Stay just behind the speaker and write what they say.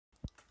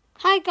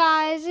Hi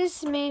guys,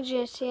 it's me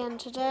Jessie, and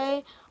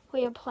today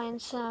we are playing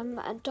some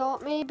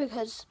Adopt Me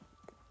because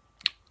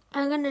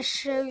I'm going to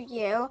show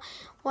you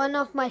one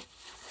of my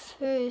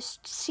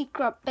first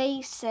secret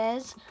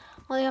bases.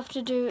 All you have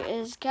to do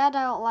is get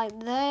out like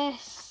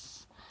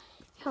this.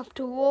 You have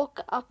to walk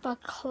up a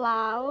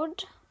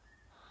cloud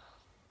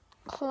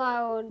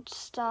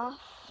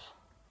stuff,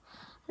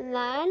 and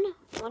then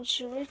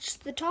once you reach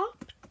the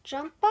top,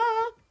 jump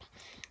up.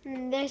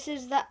 And this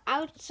is the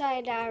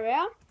outside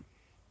area.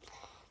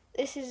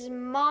 This is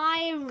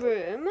my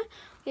room.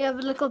 We have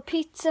a little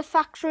pizza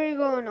factory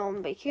going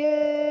on by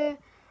here.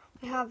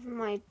 We have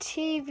my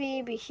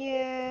TV by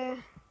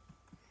here.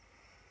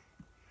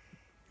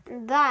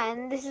 And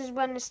then this is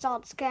when it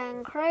starts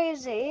getting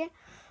crazy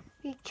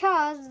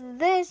because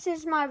this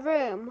is my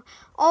room.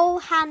 All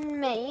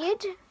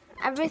handmade.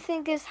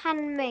 Everything is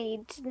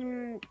handmade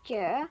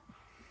here.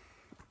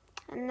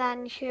 And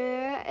then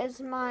here is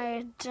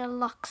my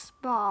deluxe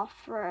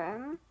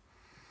bathroom.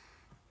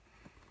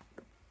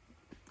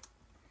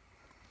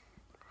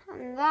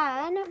 And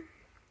then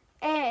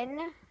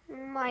in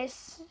my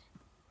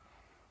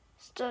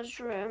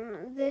sister's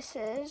room, this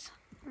is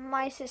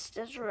my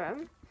sister's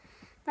room.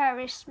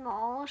 Very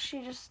small.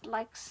 She just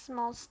likes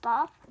small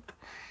stuff.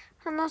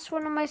 And that's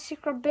one of my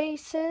secret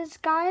bases,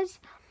 guys.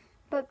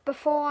 But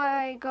before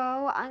I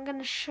go, I'm going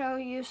to show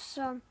you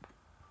some...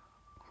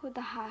 Who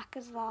the heck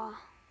is that?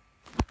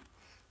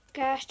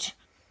 Get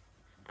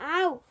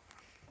out!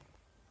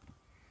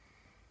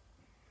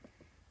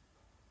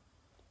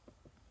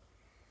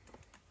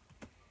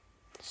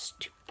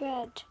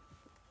 Stupid.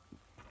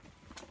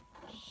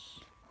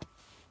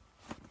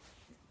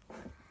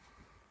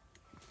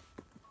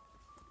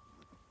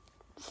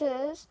 This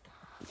is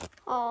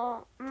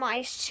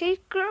my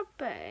secret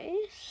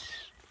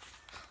base.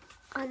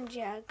 And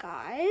yeah,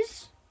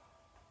 guys.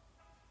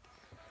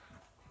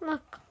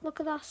 Look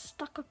at that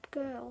stuck-up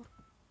girl.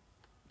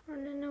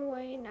 Running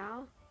away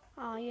now.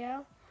 Are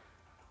you?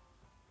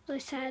 They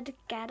said,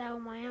 get out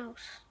of my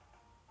house.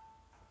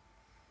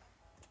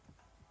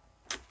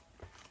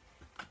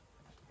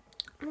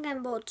 I'm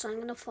getting bored, so I'm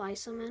going to fly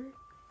some in.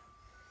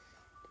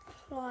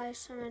 Fly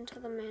some into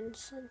the main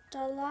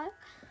center, like.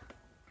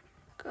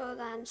 Go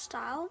there in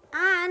style.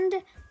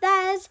 And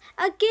there's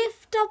a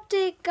gift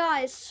update,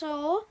 guys.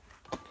 So,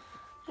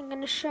 I'm going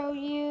to show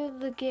you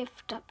the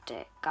gift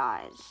update,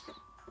 guys.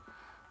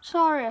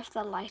 Sorry if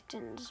the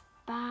lighting's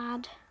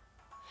bad.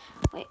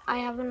 Wait, I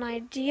have an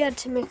idea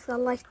to make the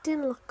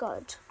lighting look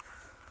good.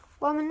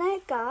 1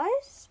 minute,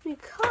 guys,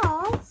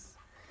 because...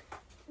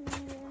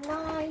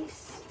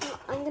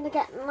 I'm going to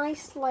get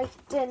nice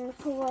lighting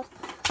for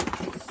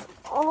us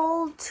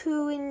all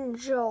to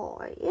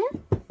enjoy.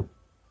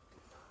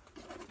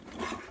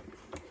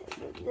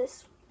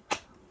 This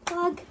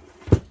plug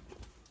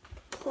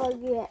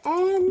it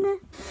in.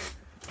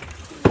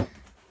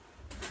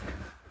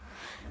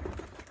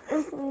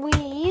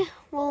 We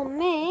will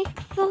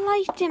make the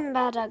lighting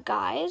better,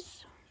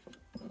 guys.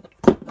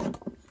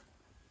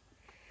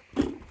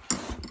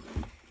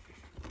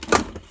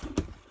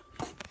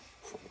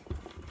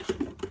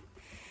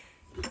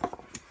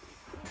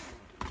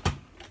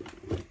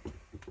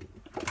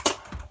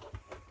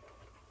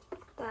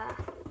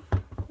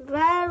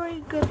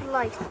 Very good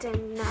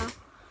lighting now.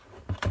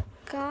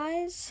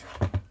 Guys,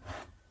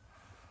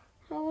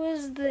 how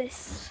is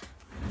this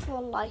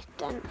for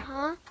lighting,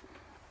 huh?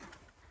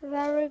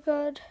 Very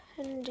good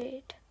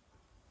indeed.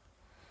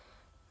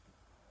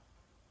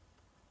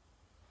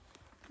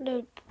 I'm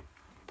going to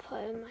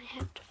put in my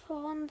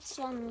headphones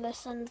and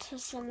listen to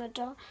some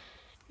Adopt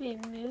Me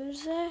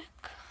music.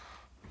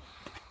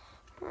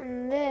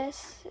 And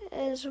this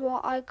is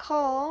what I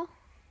call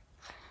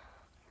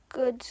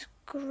good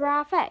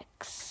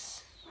graphics.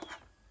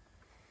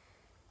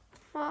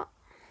 Oh,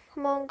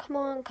 come on.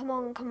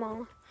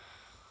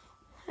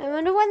 I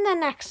wonder when the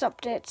next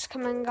update's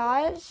coming,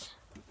 guys.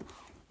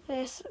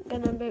 It's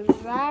gonna be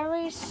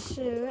very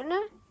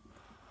soon.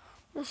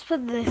 Let's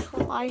put this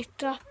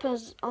light up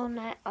on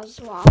it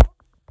as well.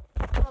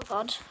 Oh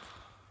god.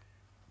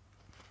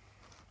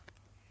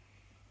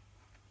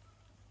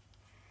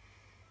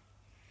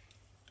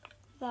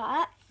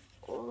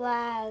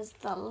 There's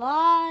the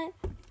light.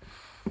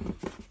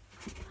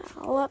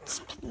 Let's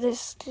put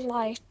this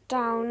light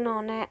down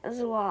on it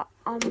as well,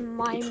 on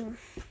my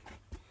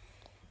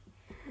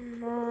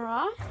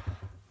mirror.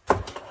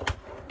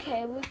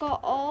 Okay, we've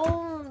got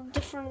all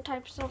different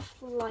types of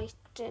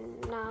lighting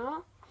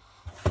now.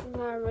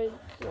 Very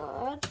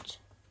good.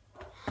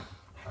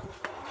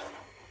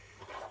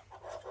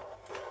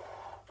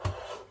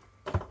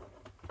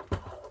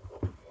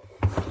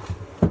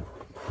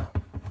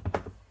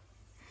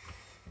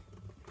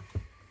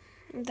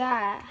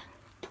 There.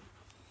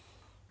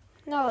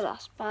 No,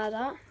 that's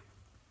better.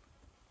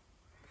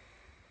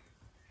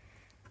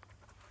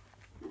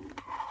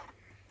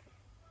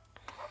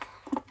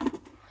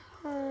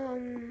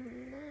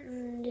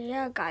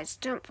 Yeah, guys,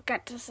 don't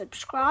forget to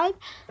subscribe,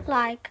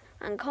 like,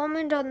 and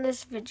comment on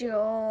this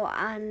video,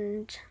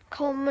 and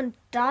comment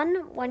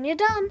done when you're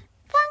done.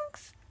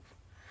 Thanks.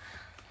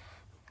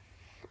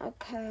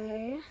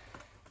 Okay.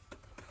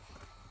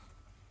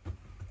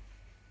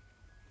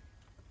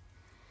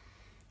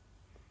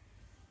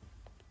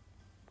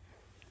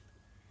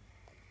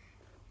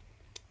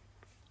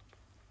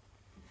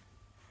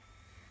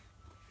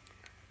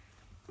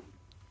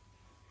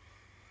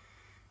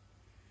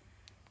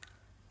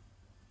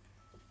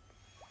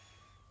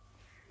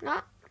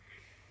 No.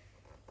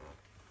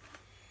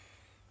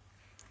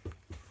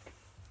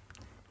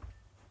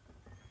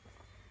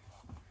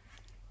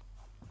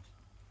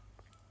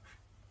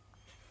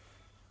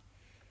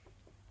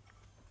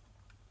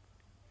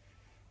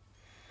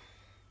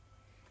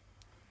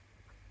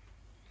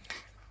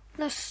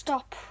 Let's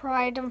stop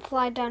right and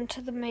fly down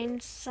to the main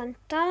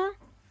center.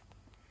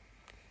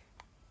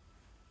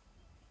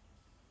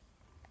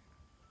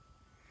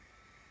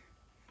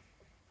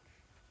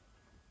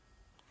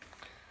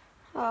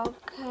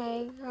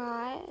 Okay,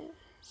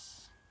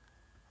 guys.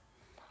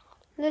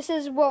 This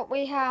is what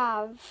we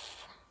have.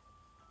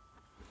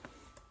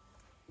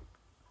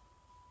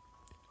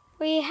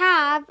 We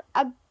have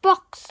a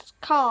box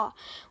car.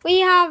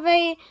 We have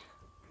a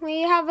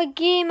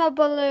gamer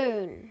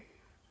balloon.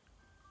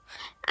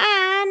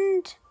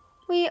 And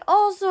we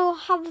also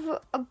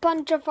have a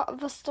bunch of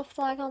other stuff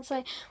that I can't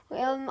say.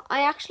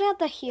 I actually had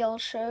the heel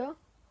shoe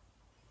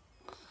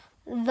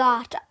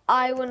that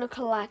I want to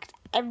collect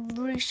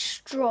every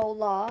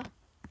stroller.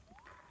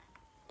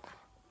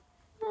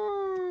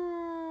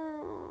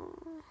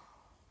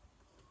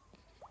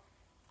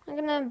 I'm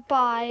gonna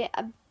buy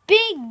a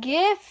big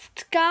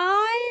gift,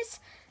 guys,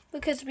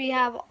 because we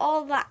have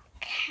all that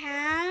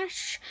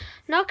cash.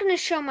 Not gonna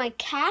show my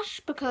cash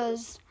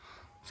because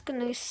it's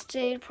gonna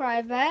stay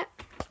private.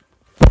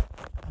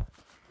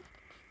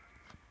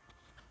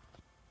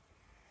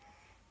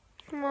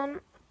 Come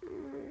on.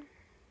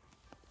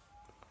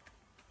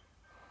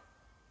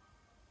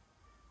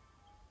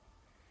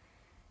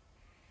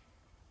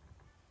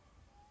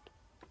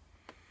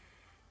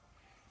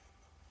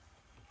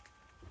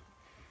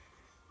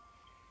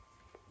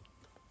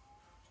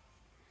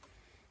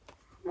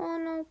 Come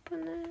on,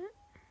 open it.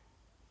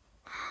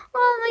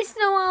 Oh, at least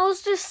no, I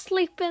was just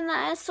sleeping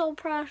there. It's so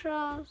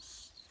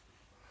precious.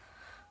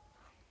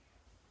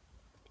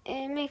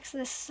 It makes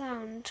this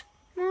sound.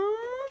 Whoa!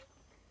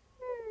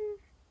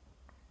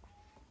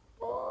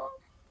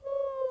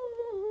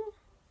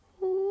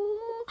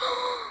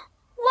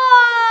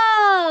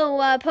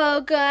 A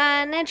pogo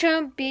and a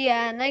trumpy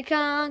and I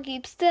can't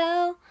keep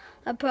still.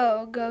 A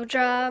pogo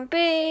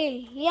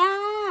trumpy,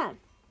 yeah.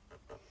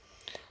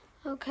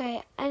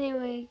 Okay,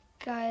 anyway,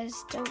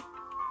 guys, don't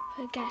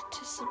forget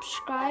to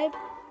subscribe,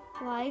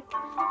 like,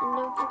 and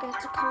don't forget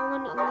to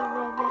comment on the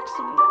Roblox.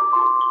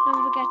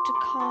 Don't forget to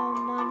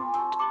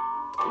comment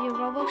your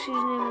Roblox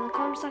username in the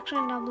comment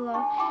section down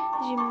below,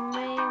 as you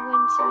may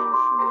win something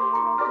from my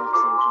Roblox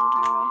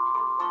inventory.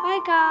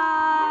 Bye,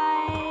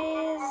 guys.